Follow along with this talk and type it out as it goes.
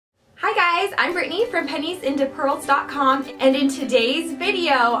Hi guys, I'm Brittany from pennies-into-pearls.com, and in today's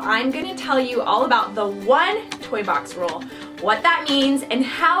video I'm going to tell you all about the one toy box rule, what that means, and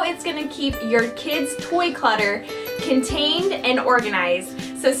how it's going to keep your kids' toy clutter contained and organized.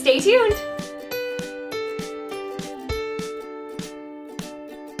 So stay tuned!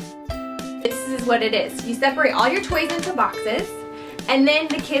 This is what it is. You separate all your toys into boxes, and then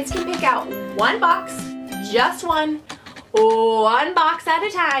the kids can pick out one box, just one box at a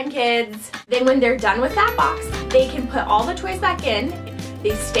time, kids. Then when they're done with that box, they can put all the toys back in,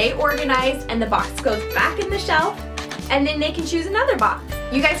 they stay organized, and the box goes back in the shelf, and then they can choose another box.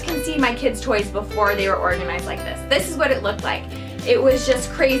 You guys can see my kids' toys before they were organized like this. This is what it looked like. It was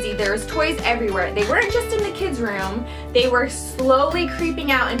just crazy. There was toys everywhere. They weren't just in the kids' room. They were slowly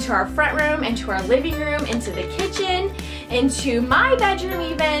creeping out into our front room, into our living room, into the kitchen, into my bedroom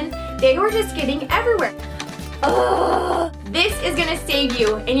even. They were just getting everywhere. Ugh. This is gonna save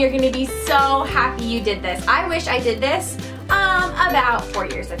you, and you're gonna be so happy you did this. I wish I did this about 4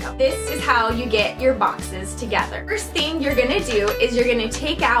 years ago. This is how you get your boxes together. First thing you're gonna do is you're gonna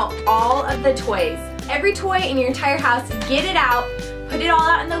take out all of the toys. Every toy in your entire house, get it out, put it all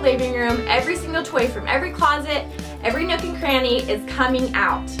out in the living room. Every single toy from every closet, every nook and cranny is coming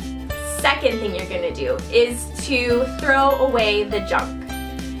out. Second thing you're gonna do is to throw away the junk.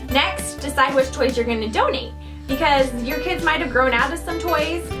 Next, decide which toys you're gonna donate. Because your kids might have grown out of some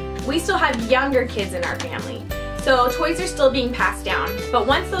toys, we still have younger kids in our family. So toys are still being passed down. But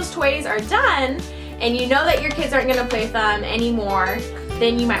once those toys are done, and you know that your kids aren't gonna play with them anymore,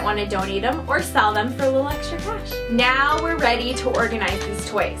 then you might wanna donate them or sell them for a little extra cash. Now we're ready to organize these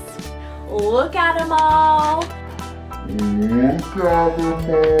toys. Look at them all. Look at them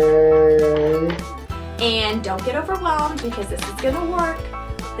all. And don't get overwhelmed because this is gonna work.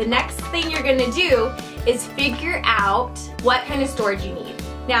 The next thing you're gonna do is figure out what kind of storage you need.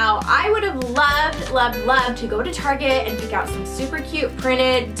 Now, I would have loved to go to Target and pick out some super cute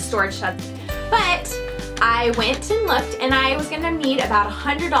printed storage tubs, but I went and looked and I was gonna need about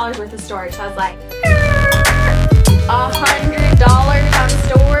 $100 worth of storage. So I was like, $100 on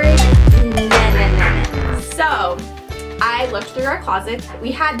storage? No. So I looked through our closet.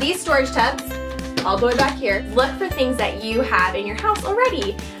 We had these storage tubs all the way back here. Look for things that you have in your house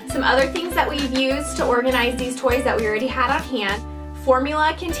already. Some other things that we've used to organize these toys that we already had on hand.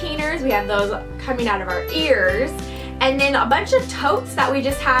 Formula containers, we have those coming out of our ears. And then a bunch of totes that we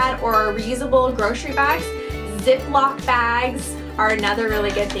just had, or reusable grocery bags. Ziploc bags are another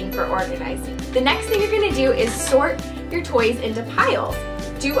really good thing for organizing. The next thing you're gonna do is sort your toys into piles.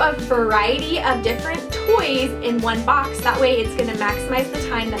 Do a variety of different toys in one box. That way it's gonna maximize the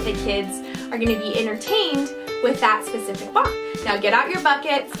time that the kids are gonna be entertained with that specific box. Now get out your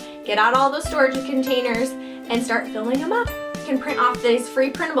buckets, get out all those storage containers, and start filling them up. You can print off these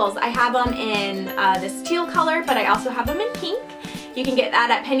free printables. I have them in this teal color, but I also have them in pink. You can get that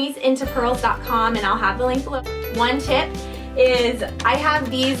at pennies-into-pearls.com, and I'll have the link below. One tip is I have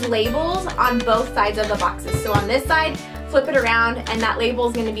these labels on both sides of the boxes. So on this side, flip it around, and that label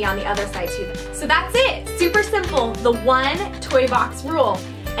is gonna be on the other side too. So that's it, super simple, the one toy box rule.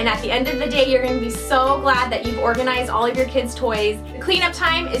 And at the end of the day, you're gonna be so glad that you've organized all of your kids' toys. The cleanup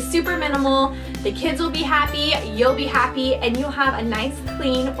time is super minimal. The kids will be happy, you'll be happy, and you'll have a nice,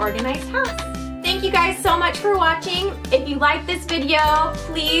 clean, organized house. Thank you guys so much for watching. If you like this video,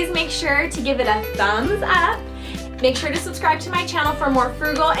 please make sure to give it a thumbs up. Make sure to subscribe to my channel for more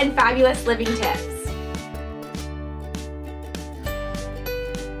frugal and fabulous living tips.